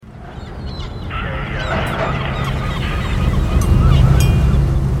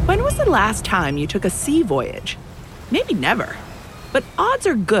last time you took a sea voyage? Maybe never. But odds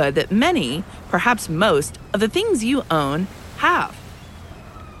are good that many, perhaps most, of the things you own have.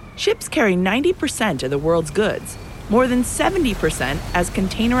 Ships carry 90% of the world's goods, more than 70% as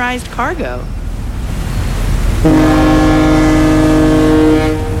containerized cargo.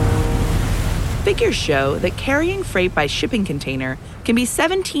 Figures show that carrying freight by shipping container can be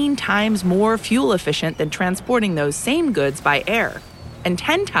 17 times more fuel efficient than transporting those same goods by air, and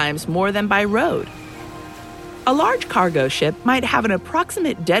 10 times more than by road. A large cargo ship might have an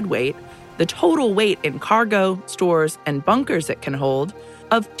approximate deadweight, the total weight in cargo, stores, and bunkers it can hold,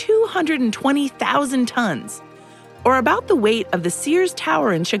 of 220,000 tons, or about the weight of the Sears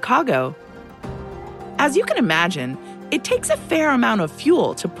Tower in Chicago. As you can imagine, it takes a fair amount of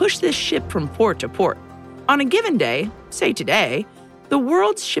fuel to push this ship from port to port. On a given day, say today, the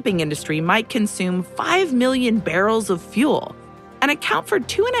world's shipping industry might consume 5 million barrels of fuel and account for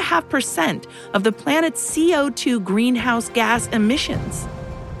 2.5% of the planet's CO2 greenhouse gas emissions.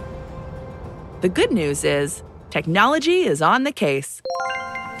 The good news is, technology is on the case.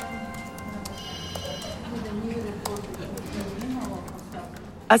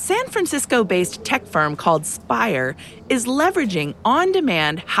 A San Francisco-based tech firm called Spire is leveraging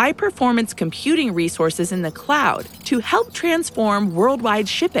on-demand, high-performance computing resources in the cloud to help transform worldwide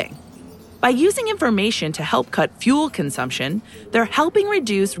shipping. By using information to help cut fuel consumption, they're helping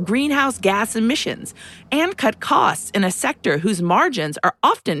reduce greenhouse gas emissions and cut costs in a sector whose margins are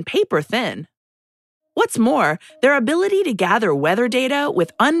often paper-thin. What's more, their ability to gather weather data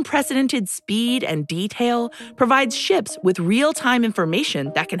with unprecedented speed and detail provides ships with real-time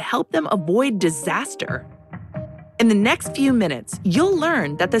information that can help them avoid disaster. In the next few minutes, you'll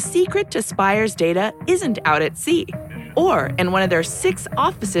learn that the secret to Spire's data isn't out at sea or in one of their 6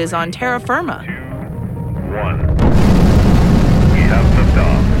 offices on terra firma. 1. We have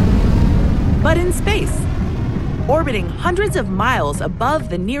liftoff. But in space, orbiting hundreds of miles above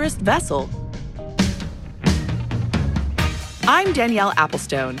the nearest vessel. I'm Danielle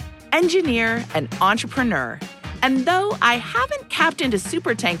Applestone, engineer and entrepreneur. And though I haven't captained a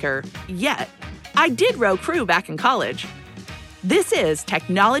supertanker yet, I did row crew back in college. This is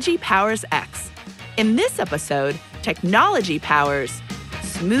Technology Powers X. In this episode, technology powers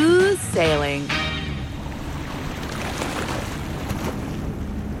smooth sailing.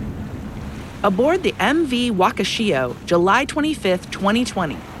 Aboard the MV Wakashio, July 25th,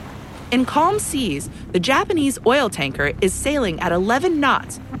 2020. In calm seas, the Japanese oil tanker is sailing at 11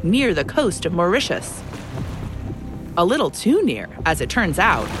 knots near the coast of Mauritius. A little too near, as it turns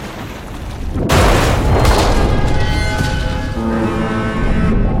out.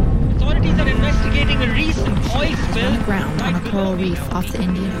 Authorities are investigating a recent oil spill on the ground on a coral reef off the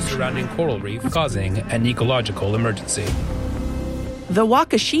Indian Ocean. Surrounding coral reef, causing an ecological emergency. The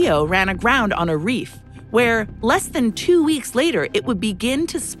Wakashio ran aground on a reef, where less than 2 weeks later it would begin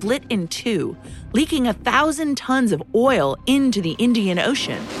to split in two, leaking 1,000 tons of oil into the Indian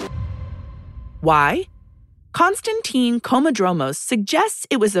Ocean. Why? Konstantin Komodromos suggests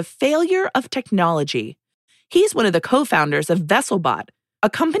it was a failure of technology. He's one of the co-founders of VesselBot, a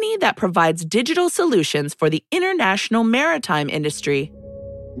company that provides digital solutions for the international maritime industry.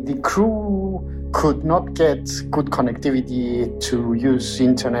 The crew could not get good connectivity to use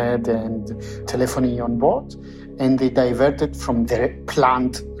internet and telephony on board, and they diverted from their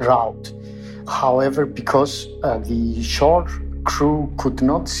planned route. However, because the shore crew could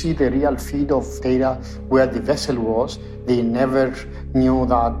not see the real feed of data where the vessel was, they never knew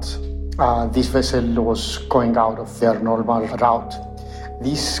that this vessel was going out of their normal route.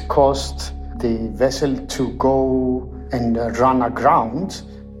 This caused the vessel to go and run aground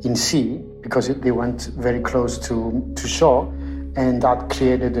in sea, because they went very close to shore, and that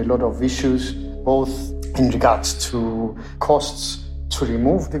created a lot of issues, both in regards to costs to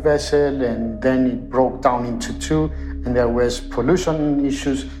remove the vessel, and then it broke down into two, and there was pollution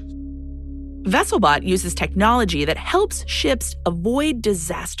issues. VesselBot uses technology that helps ships avoid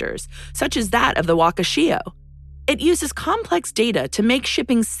disasters, such as that of the Wakashio. It uses complex data to make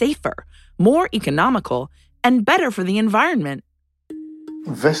shipping safer, more economical, and better for the environment.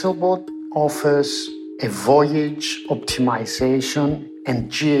 VesselBot offers a voyage optimization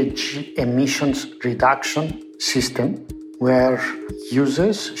and GHG emissions reduction system where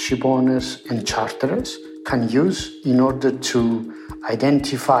users, ship owners, and charterers can use in order to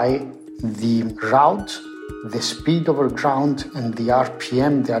identify the route, the speed over ground, and the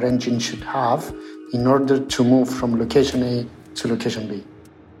RPM their engine should have in order to move from location A to location B.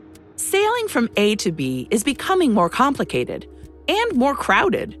 Sailing from A to B is becoming more complicated and more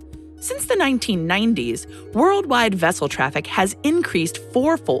crowded. Since the 1990s, worldwide vessel traffic has increased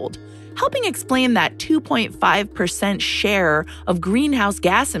fourfold, helping explain that 2.5% share of greenhouse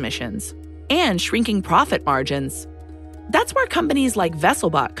gas emissions and shrinking profit margins. That's where companies like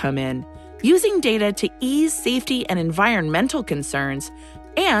Vesselbot come in, using data to ease safety and environmental concerns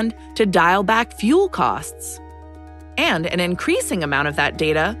and to dial back fuel costs. And an increasing amount of that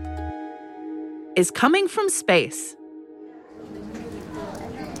data is coming from space.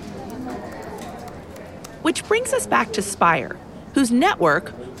 Which brings us back to Spire, whose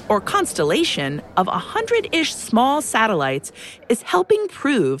network, or constellation, of 100-ish small satellites is helping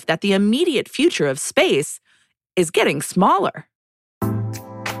prove that the immediate future of space is getting smaller.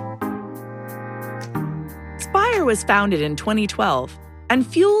 Spire was founded in 2012 and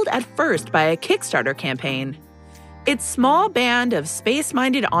fueled at first by a Kickstarter campaign. Its small band of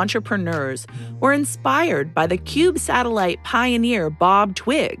space-minded entrepreneurs were inspired by the CubeSatellite pioneer Bob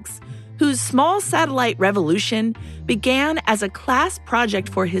Twiggs, whose small satellite revolution began as a class project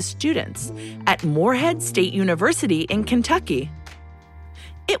for his students at Morehead State University in Kentucky.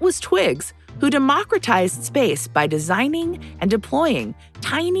 It was Twiggs who democratized space by designing and deploying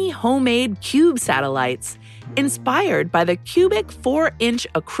tiny homemade cube satellites inspired by the cubic 4-inch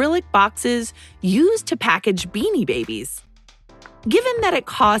acrylic boxes used to package Beanie Babies. Given that it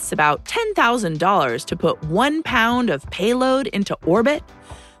costs about $10,000 to put 1 pound of payload into orbit,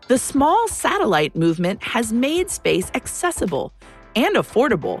 the small satellite movement has made space accessible and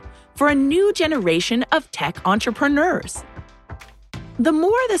affordable for a new generation of tech entrepreneurs. The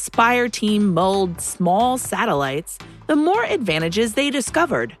more the Spire team mulled small satellites, the more advantages they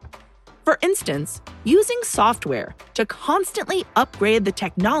discovered. For instance, using software to constantly upgrade the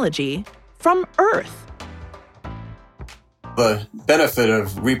technology from Earth. The benefit of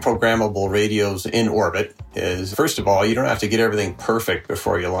reprogrammable radios in orbit is, first of all, you don't have to get everything perfect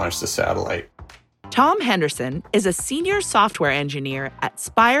before you launch the satellite. Tom Henderson is a senior software engineer at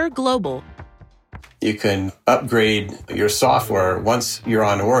Spire Global. You can upgrade your software once you're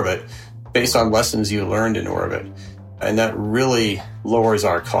on orbit based on lessons you learned in orbit. And that really lowers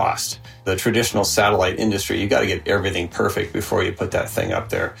our cost. The traditional satellite industry, you got to get everything perfect before you put that thing up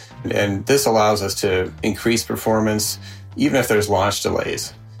there. And this allows us to increase performance even if there's launch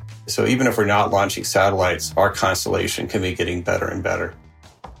delays. So even if we're not launching satellites, our constellation can be getting better and better.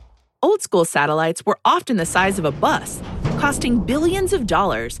 Old school satellites were often the size of a bus, costing billions of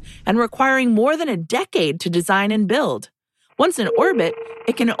dollars and requiring more than a decade to design and build. Once in orbit,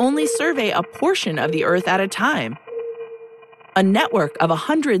 it can only survey a portion of the Earth at a time. A network of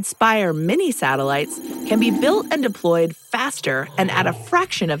 100 Spire mini-satellites can be built and deployed faster and at a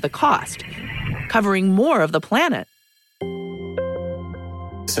fraction of the cost, covering more of the planet.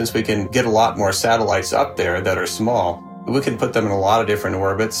 Since we can get a lot more satellites up there that are small, we can put them in a lot of different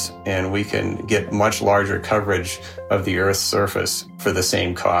orbits, and we can get much larger coverage of the Earth's surface for the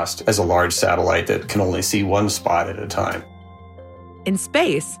same cost as a large satellite that can only see one spot at a time. In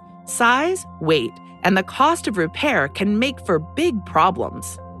space, size, weight, and the cost of repair can make for big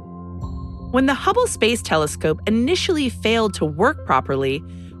problems. When the Hubble Space Telescope initially failed to work properly,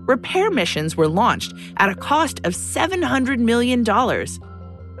 repair missions were launched at a cost of $700 million.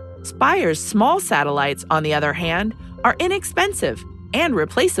 Spire's small satellites, on the other hand, are inexpensive and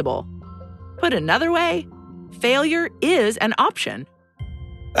replaceable. Put another way, failure is an option.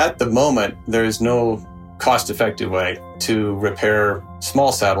 At the moment, there's no cost-effective way to repair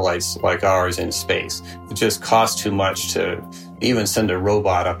small satellites like ours in space. It just costs too much to even send a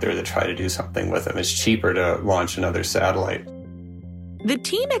robot up there to try to do something with them. It's cheaper to launch another satellite. The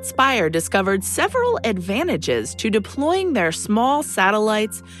team at Spire discovered several advantages to deploying their small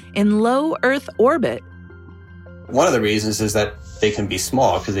satellites in low Earth orbit. One of the reasons is that they can be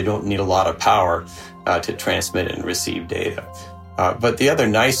small because they don't need a lot of power to transmit and receive data. But the other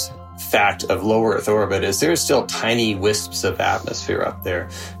nice fact of low Earth orbit is there's still tiny wisps of atmosphere up there.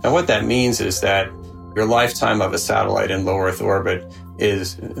 And what that means is that your lifetime of a satellite in low Earth orbit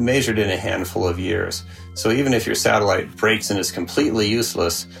is measured in a handful of years. So even if your satellite breaks and is completely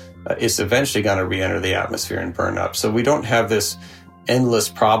useless, it's eventually going to re-enter the atmosphere and burn up. So we don't have this endless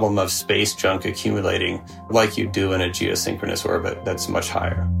problem of space junk accumulating like you do in a geosynchronous orbit that's much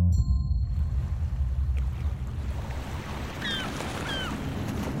higher.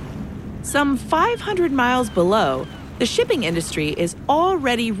 Some 500 miles below, the shipping industry is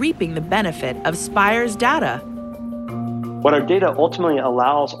already reaping the benefit of Spire's data. What our data ultimately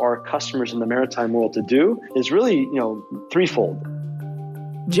allows our customers in the maritime world to do is really, threefold.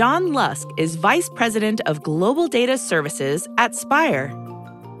 John Lusk is Vice President of Global Data Services at Spire.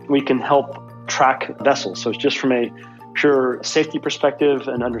 We can help track vessels. So it's just from a pure safety perspective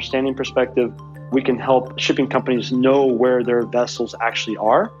and understanding perspective, we can help shipping companies know where their vessels actually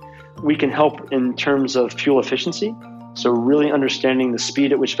are. We can help in terms of fuel efficiency. So really understanding the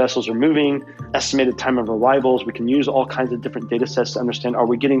speed at which vessels are moving, estimated time of arrivals. We can use all kinds of different data sets to understand, are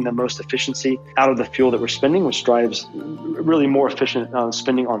we getting the most efficiency out of the fuel that we're spending, which drives really more efficient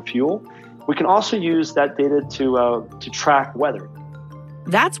spending on fuel. We can also use that data to track weather.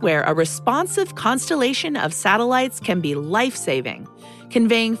 That's where a responsive constellation of satellites can be life-saving,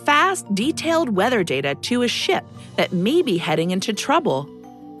 conveying fast, detailed weather data to a ship that may be heading into trouble.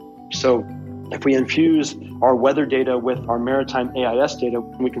 So if we infuse our weather data with our maritime AIS data,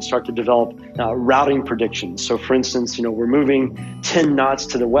 we can start to develop routing predictions. So for instance, we're moving 10 knots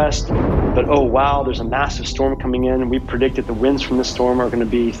to the west, but oh wow, there's a massive storm coming in, and we predict that the winds from the storm are going to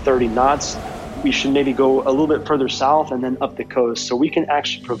be 30 knots. We should maybe go a little bit further south and then up the coast. So we can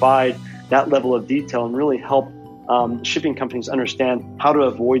actually provide that level of detail and really help shipping companies understand how to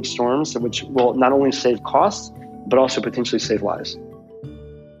avoid storms, which will not only save costs, but also potentially save lives.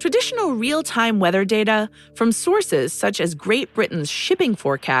 Traditional real-time weather data from sources such as Great Britain's shipping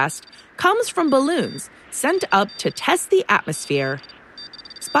forecast comes from balloons sent up to test the atmosphere.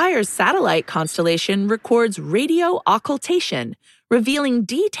 Spire's satellite constellation records radio occultation, revealing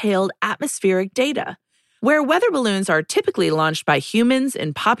detailed atmospheric data. Where weather balloons are typically launched by humans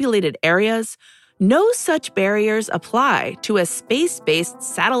in populated areas, no such barriers apply to a space-based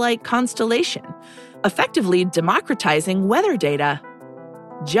satellite constellation, effectively democratizing weather data.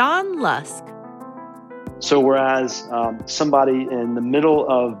 John Lusk. So whereas somebody in the middle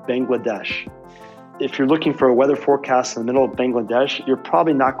of Bangladesh, if you're looking for a weather forecast in the middle of Bangladesh, you're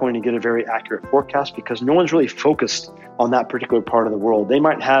probably not going to get a very accurate forecast because no one's really focused on that particular part of the world. They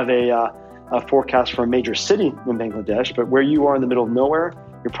might have a forecast for a major city in Bangladesh, but where you are in the middle of nowhere,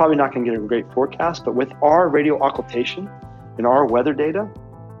 you're probably not going to get a great forecast. But with our radio occultation and our weather data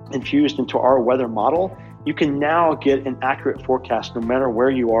infused into our weather model, you can now get an accurate forecast no matter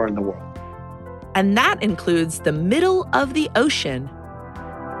where you are in the world. And that includes the middle of the ocean.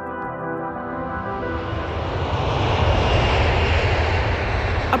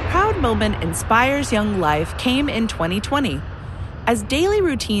 A proud moment in Spire's young life came in 2020. As daily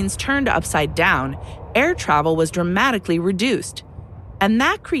routines turned upside down, air travel was dramatically reduced. And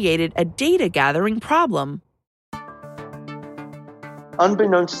that created a data-gathering problem.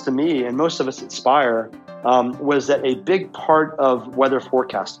 Unbeknownst to me and most of us at Spire, was that a big part of weather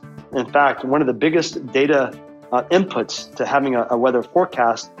forecasting. In fact, one of the biggest data inputs to having a weather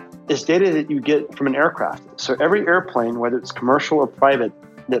forecast is data that you get from an aircraft. So every airplane, whether it's commercial or private,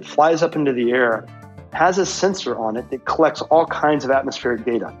 that flies up into the air has a sensor on it that collects all kinds of atmospheric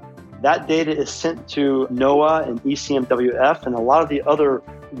data. That data is sent to NOAA and ECMWF and a lot of the other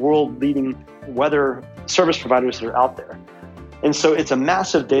world-leading weather service providers that are out there. And so it's a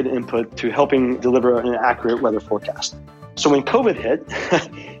massive data input to helping deliver an accurate weather forecast. So when COVID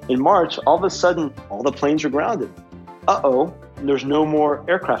hit in March, all of a sudden, all the planes are grounded. There's no more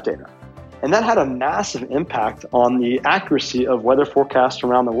aircraft data. And that had a massive impact on the accuracy of weather forecasts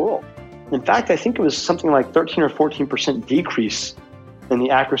around the world. In fact, I think it was something like 13 or 14% decrease in the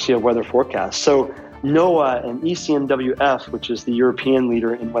accuracy of weather forecasts. So NOAA and ECMWF, which is the European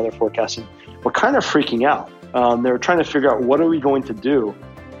leader in weather forecasting, were kind of freaking out. They were trying to figure out, what are we going to do?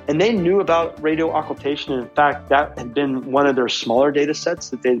 And they knew about radio occultation. In fact, that had been one of their smaller data sets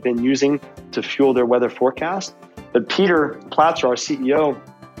that they'd been using to fuel their weather forecast. But Peter Platzer, our CEO,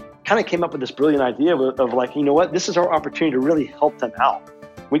 kind of came up with this brilliant idea of like, you know what, this is our opportunity to really help them out.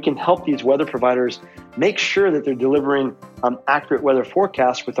 We can help these weather providers make sure that they're delivering accurate weather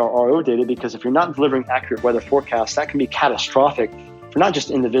forecasts with our RO data, because if you're not delivering accurate weather forecasts, that can be catastrophic for not just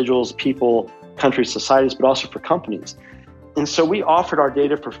individuals, people, countries, societies, but also for companies. And so we offered our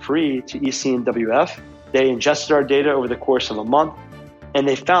data for free to ECMWF. They ingested our data over the course of a month, and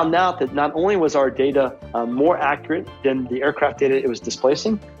they found out that not only was our data more accurate than the aircraft data it was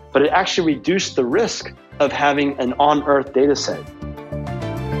displacing, but it actually reduced the risk of having an on-Earth data set.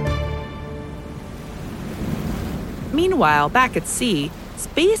 Meanwhile, back at sea,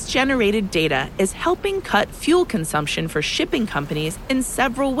 space-generated data is helping cut fuel consumption for shipping companies in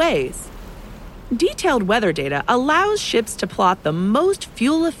several ways. Detailed weather data allows ships to plot the most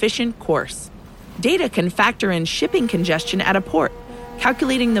fuel-efficient course. Data can factor in shipping congestion at a port,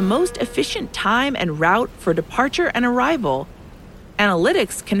 calculating the most efficient time and route for departure and arrival.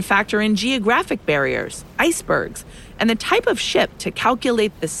 Analytics can factor in geographic barriers, icebergs, and the type of ship to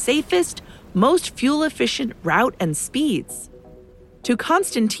calculate the safest, most fuel-efficient route and speeds. To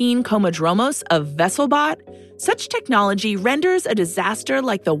Konstantin Komadromos of VesselBot, such technology renders a disaster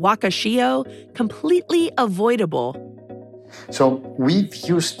like the Wakashio completely avoidable. So we've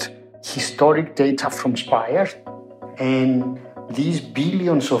used historic data from Spire, and these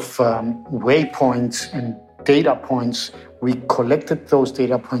billions of waypoints and data points, we collected those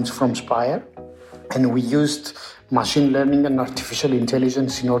data points from Spire, and we used machine learning and artificial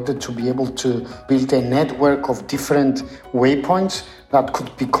intelligence in order to be able to build a network of different waypoints that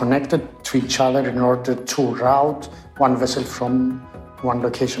could be connected to each other in order to route one vessel from one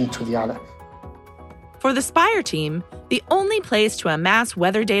location to the other. For the Spire team, the only place to amass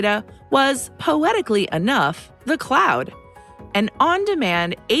weather data was, poetically enough, the cloud, an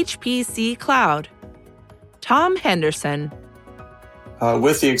on-demand HPC cloud. Tom Henderson.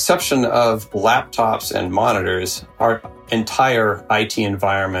 With the exception of laptops and monitors, our entire IT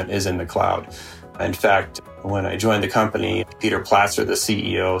environment is in the cloud. In fact, when I joined the company, Peter Platzer, the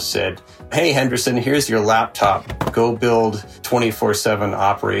CEO, said, "Hey, Henderson, here's your laptop. Go build 24/7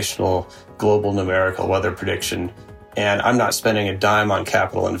 operational global numerical weather prediction, and I'm not spending a dime on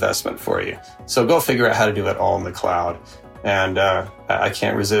capital investment for you. So go figure out how to do it all in the cloud." And I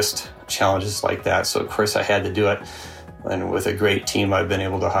can't resist challenges like that. So, of course, I had to do it. And with a great team I've been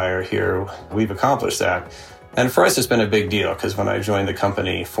able to hire here, we've accomplished that. And for us, it's been a big deal because when I joined the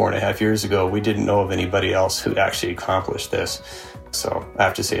company 4.5 years ago, we didn't know of anybody else who actually accomplished this. So I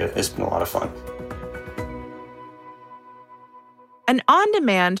have to say it's been a lot of fun. An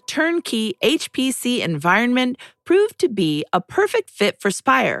on-demand turnkey HPC environment proved to be a perfect fit for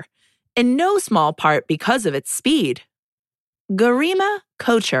Spire, in no small part because of its speed. Garima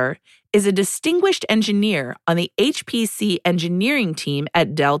Kocher is a distinguished engineer on the HPC engineering team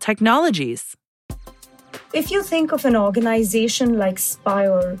at Dell Technologies. If you think of an organization like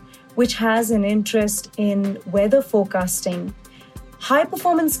Spire, which has an interest in weather forecasting,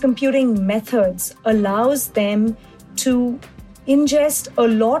 high-performance computing methods allows them to ingest a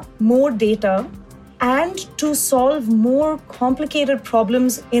lot more data and to solve more complicated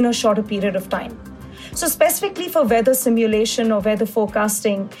problems in a shorter period of time. So specifically for weather simulation or weather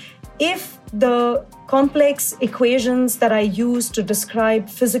forecasting, if the complex equations that I use to describe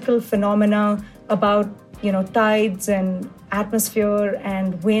physical phenomena about, tides and atmosphere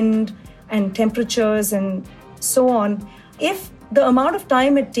and wind and temperatures and so on, if the amount of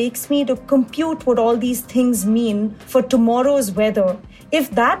time it takes me to compute what all these things mean for tomorrow's weather,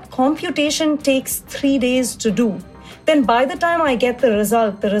 if that computation takes 3 days to do, then by the time I get the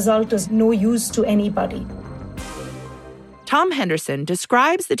result is no use to anybody. Tom Henderson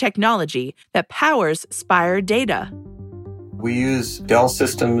describes the technology that powers Spire data. We use Dell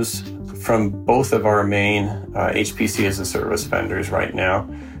systems from both of our main HPC as a service vendors right now.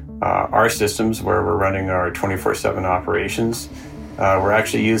 Our systems where we're running our 24/7 operations, we're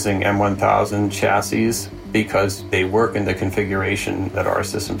actually using M1000 chassis because they work in the configuration that our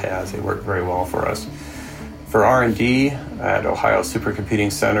system has. They work very well for us. For R&D at Ohio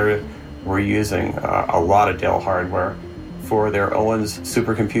Supercomputing Center, we're using a lot of Dell hardware. For their Owens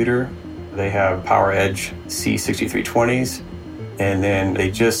supercomputer, they have PowerEdge C6320s, and then they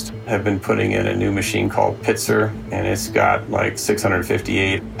just have been putting in a new machine called Pitzer, and it's got like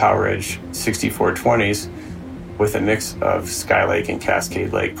 658 PowerEdge 6420s with a mix of Skylake and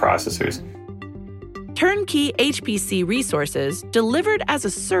Cascade Lake processors. Turnkey HPC resources delivered as a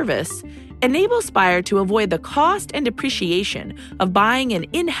service enable Spire to avoid the cost and depreciation of buying an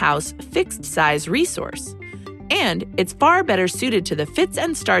in-house fixed-size resource. And it's far better suited to the fits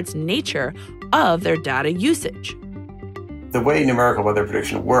and starts nature of their data usage. The way numerical weather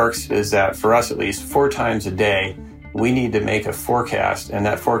prediction works is that for us at least 4 times a day, we need to make a forecast, and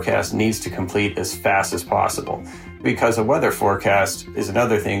that forecast needs to complete as fast as possible. Because a weather forecast is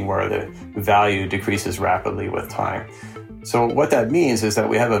another thing where the value decreases rapidly with time. So what that means is that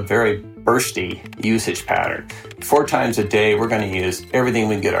we have a very bursty usage pattern. 4 times a day, we're going to use everything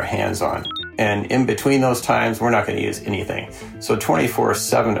we can get our hands on. And in between those times, we're not going to use anything. So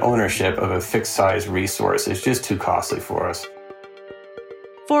 24/7 ownership of a fixed size resource is just too costly for us.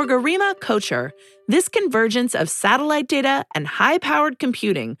 For Garima Kocher, this convergence of satellite data and high-powered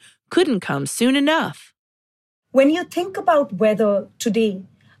computing couldn't come soon enough. When you think about weather today,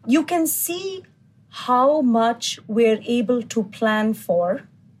 you can see how much we're able to plan for,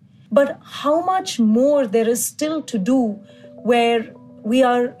 but how much more there is still to do where we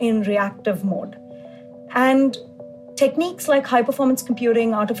are in reactive mode. And techniques like high-performance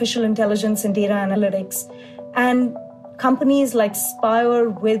computing, artificial intelligence, and data analytics, and companies like Spire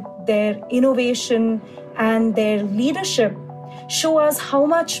with their innovation and their leadership show us how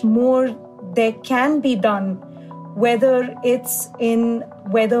much more there can be done, whether it's in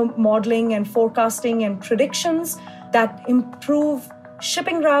weather modeling and forecasting and predictions that improve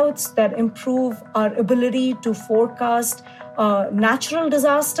shipping routes, that improve our ability to forecast natural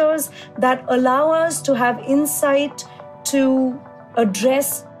disasters, that allow us to have insight to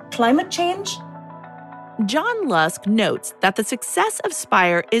address climate change? John Lusk notes that the success of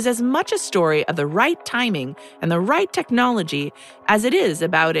Spire is as much a story of the right timing and the right technology as it is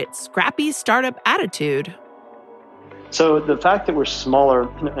about its scrappy startup attitude. So the fact that we're smaller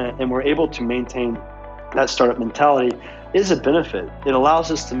and we're able to maintain that startup mentality is a benefit. It allows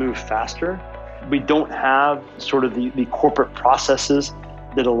us to move faster. We don't have sort of the corporate processes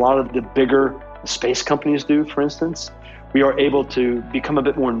that a lot of the bigger space companies do, for instance. We are able to become a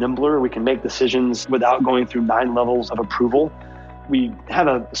bit more nimbler. We can make decisions without going through 9 levels of approval. We have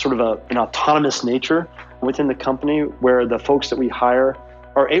a sort of an autonomous nature within the company where the folks that we hire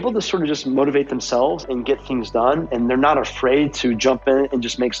are able to sort of just motivate themselves and get things done. And they're not afraid to jump in and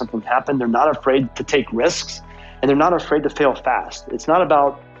just make something happen. They're not afraid to take risks, and they're not afraid to fail fast. It's not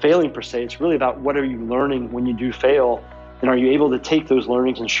about failing per se. It's really about what are you learning when you do fail, and are you able to take those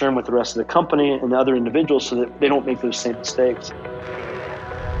learnings and share them with the rest of the company and the other individuals so that they don't make those same mistakes. 3, 2,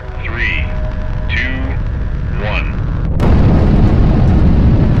 1.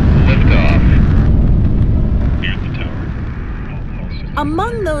 Liftoff. Here's the tower.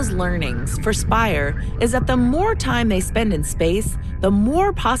 Among those learnings for Spire is that the more time they spend in space, the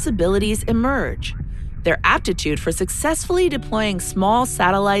more possibilities emerge. Their aptitude for successfully deploying small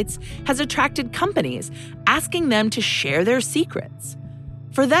satellites has attracted companies asking them to share their secrets.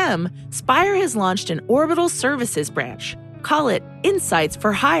 For them, Spire has launched an orbital services branch. Call it Insights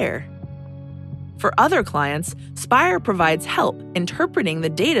for Hire. For other clients, Spire provides help interpreting the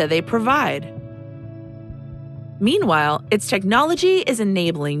data they provide. Meanwhile, its technology is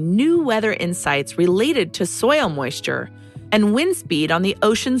enabling new weather insights related to soil moisture and wind speed on the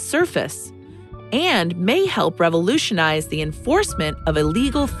ocean's surface, and may help revolutionize the enforcement of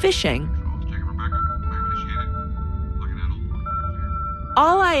illegal fishing.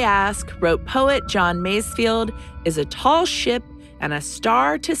 All I ask, wrote poet John Masefield, is a tall ship and a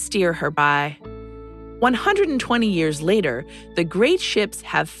star to steer her by. 120 years later, the great ships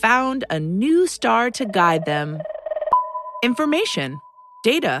have found a new star to guide them. Information,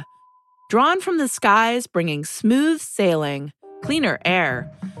 data, drawn from the skies, bringing smooth sailing, cleaner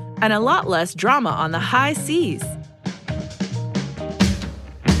air, and a lot less drama on the high seas.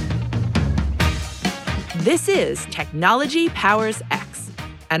 This is Technology Powers X,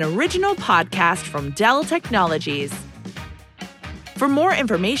 an original podcast from Dell Technologies. For more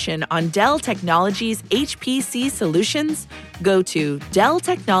information on Dell Technologies HPC solutions, go to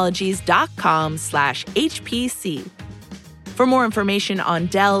delltechnologies.com/HPC. For more information on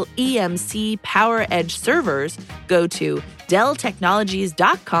Dell EMC PowerEdge servers, go to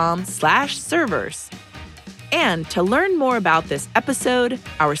delltechnologies.com/servers. And to learn more about this episode,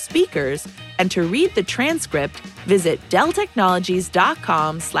 our speakers, and to read the transcript, visit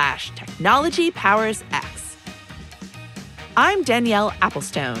delltechnologies.com/technologypowersx. I'm Danielle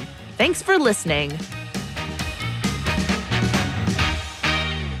Applestone. Thanks for listening.